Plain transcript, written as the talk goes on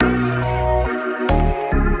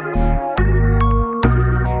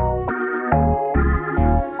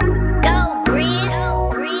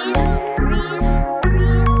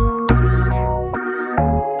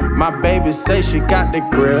baby say she got that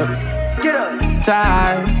grip. Get up.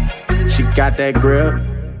 Tight, she got that grip.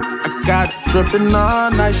 I got it dripping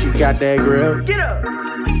all night, she got that grip. Get up.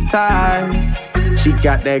 Tight, she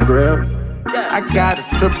got that grip. I got it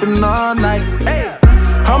dripping all night. Hey,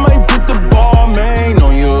 I might put the ball main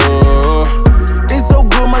on you. It's so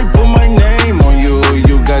good, might put my name on you.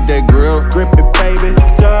 You got that grill. grip it, baby.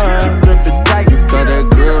 Time. Grip it tight. You got that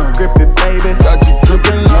grill. Grip it, baby. Got you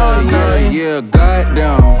dripping all night. Yeah,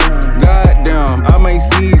 goddamn. I might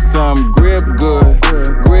see some grip good.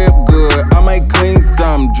 I might clean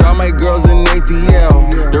some, drop my girls in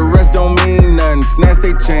ATL. The rest don't mean nothing. Snatch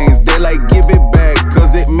they chains, they like give it back,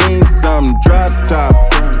 cause it means something. Drop top,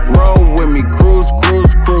 roll with me, cruise.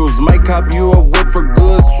 Might cop you a whip for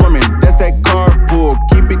good swimming. That's that carpool,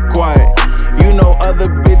 keep it quiet. You know other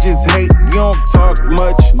bitches hate, you don't talk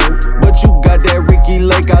much, but you got that Ricky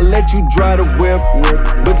Lake, I let you drive the whip.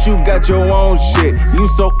 But you got your own shit, you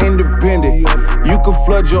so independent, you can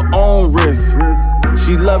flood your own wrist.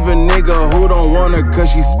 She love a nigga who don't want her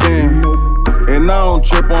cause she spin, and I don't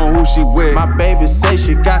trip on who she with. My baby say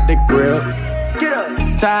she got that grip. Get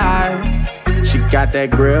up. Tight, she got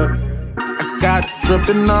that grip. I got it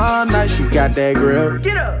dripping all night, she got that grip.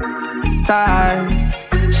 Get up. Tight,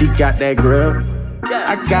 she got that grip.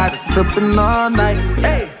 I got it dripping all night.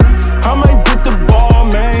 Hey, I might put the ball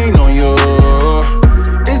main on you.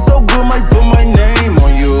 It's so good, might put my name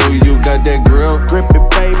on you. You got that grill. grip it,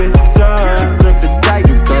 baby. Time. Grip it tight.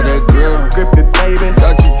 You got that grill. Grip it, baby.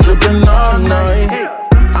 Got you dripping all night. Hey,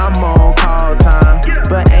 I'm on call time,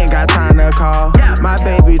 but ain't got time to call. My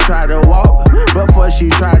baby tried to walk before she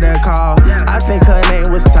tried to call. I think her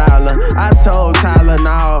name was Tyler. I told Tyler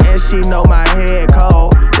no, and she know my head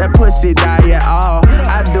cold. That pussy diet all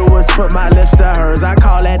I do is put my lips to hers. I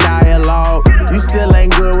call that dialogue. You still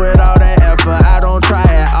ain't good with all that effort. I don't try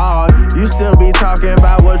at all. You still be talking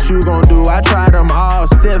about what you gon' do. I try them all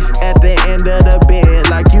stiff at the end of the bed,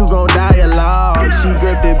 like you gon' dialogue. She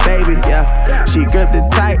gripped it, baby, yeah. She gripped it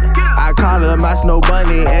tight. I called her my snow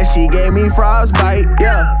bunny, and she gave me frostbite,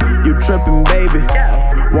 yeah. You trippin', baby.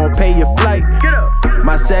 Won't pay your flight. Get up.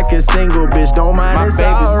 My second single, bitch, don't mind. My it's baby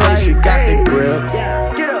alright. say she got that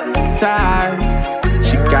grip. Get up. Tight,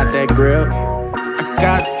 she got that grip. I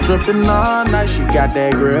got it dripping all night, she got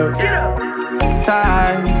that grip. Get up.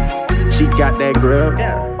 Tight, she got that grip.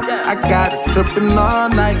 I got it dripping all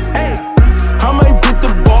night. Hey.